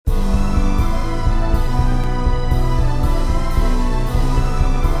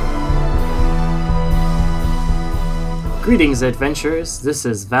Greetings, adventurers. This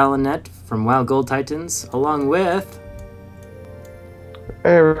is Valinet from WoWGoldTitans, along with...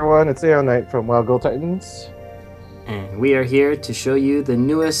 Hey everyone, it's AeonKnight from WoWGoldTitans. And we are here to show you the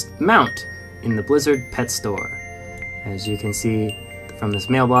newest mount in the Blizzard pet store. As you can see from this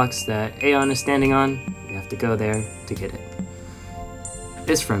mailbox that Aeon is standing on, you have to go there to get it.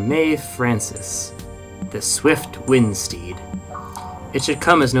 It's from Mae Francis, the Swift Windsteed. It should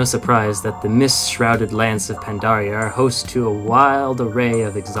come as no surprise that the mist-shrouded lands of Pandaria are host to a wild array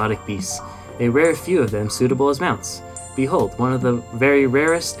of exotic beasts, a rare few of them suitable as mounts. Behold, one of the very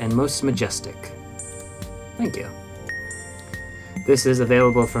rarest and most majestic. Thank you. This is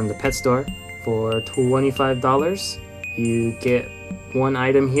available from the pet store for $25. You get one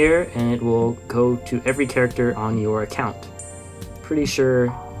item here and it will go to every character on your account. Pretty sure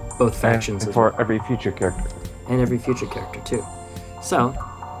both factions. And for every future character. And every future character too. So,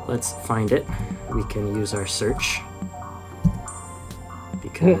 let's find it. We can use our search,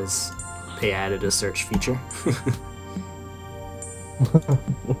 because they added a search feature.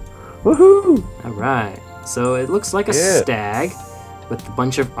 Woohoo! Alright, so it looks like a stag with a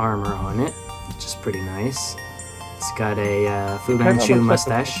bunch of armor on it, which is pretty nice. It's got a Fu Manchu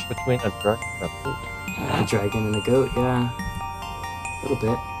mustache. Between a dragon and a goat. A dragon and a goat, yeah. A little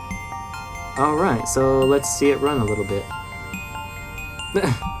bit. Alright, so let's see it run a little bit.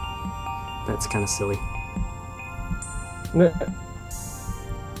 That's kind of silly.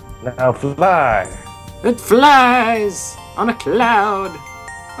 Now fly! It flies on a cloud!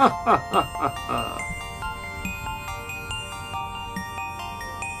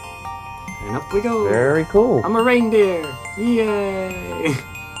 And up we go! Very cool. I'm a reindeer! Yay!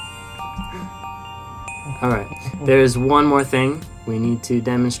 Alright, there's one more thing we need to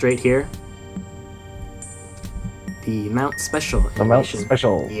demonstrate here. The mount special animation. The mount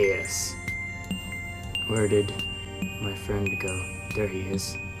special. Yes. Where did my friend go? There he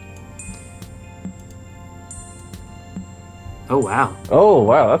is. Oh wow. Oh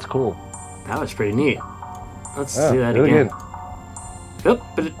wow, that's cool. That was pretty neat. Let's do that do again. Up,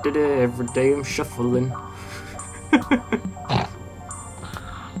 every day I'm shuffling.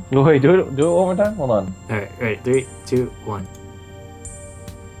 No, wait, do it one more time? Hold on. Alright, ready. 3, 2, 1.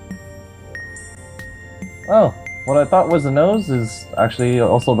 Oh. What I thought was the nose is actually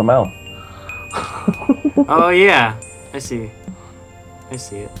also the mouth. Oh yeah, I see. I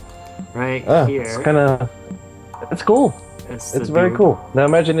see it. Right here. It's kind of... It's cool. It's very cool. Now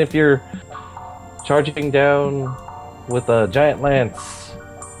imagine if you're charging down with a giant lance.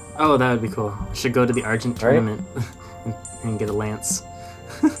 Oh, that would be cool. I should go to the Argent tournament and get a lance.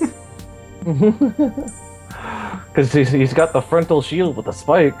 Because he's got the frontal shield with a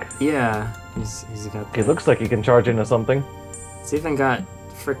spike. Yeah, he's got. He looks like he can charge into something. He's even got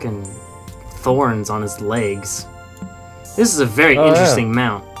frickin' thorns on his legs. This is a very interesting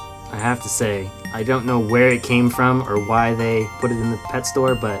mount, I have to say. I don't know where it came from or why they put it in the pet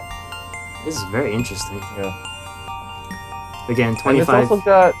store, but this is very interesting. Yeah. Again, $25 and it's also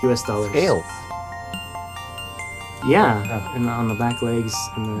got US dollars. Scales. Yeah, and on the back legs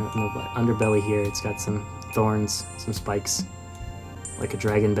and the underbelly here, it's got some thorns, some spikes, like a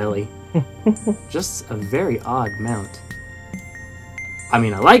dragon belly. Just a very odd mount. I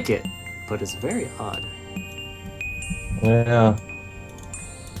mean, I like it, but it's very odd. Yeah.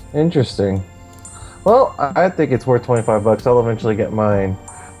 Interesting. Well, I think it's worth $25. I'll eventually get mine,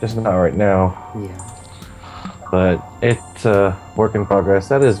 just not right now. Yeah. But it's a work in progress.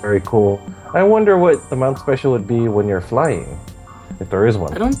 That is very cool. I wonder what the mount special would be when you're flying, if there is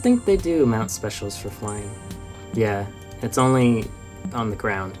one. I don't think they do mount specials for flying. Yeah, it's only on the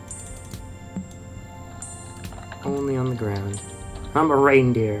ground. Only on the ground. I'm a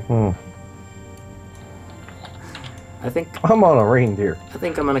reindeer. I think I'm on a reindeer. I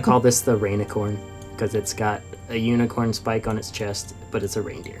think I'm gonna call this the Rainicorn, because it's got a unicorn spike on its chest, but it's a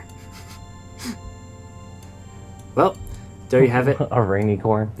reindeer. Well, there you have it. A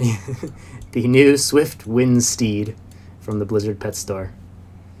rainicorn. The new Swift Windsteed from the Blizzard Pet Store.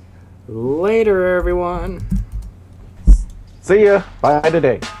 Later, everyone. See ya. Bye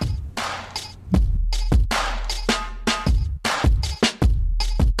today.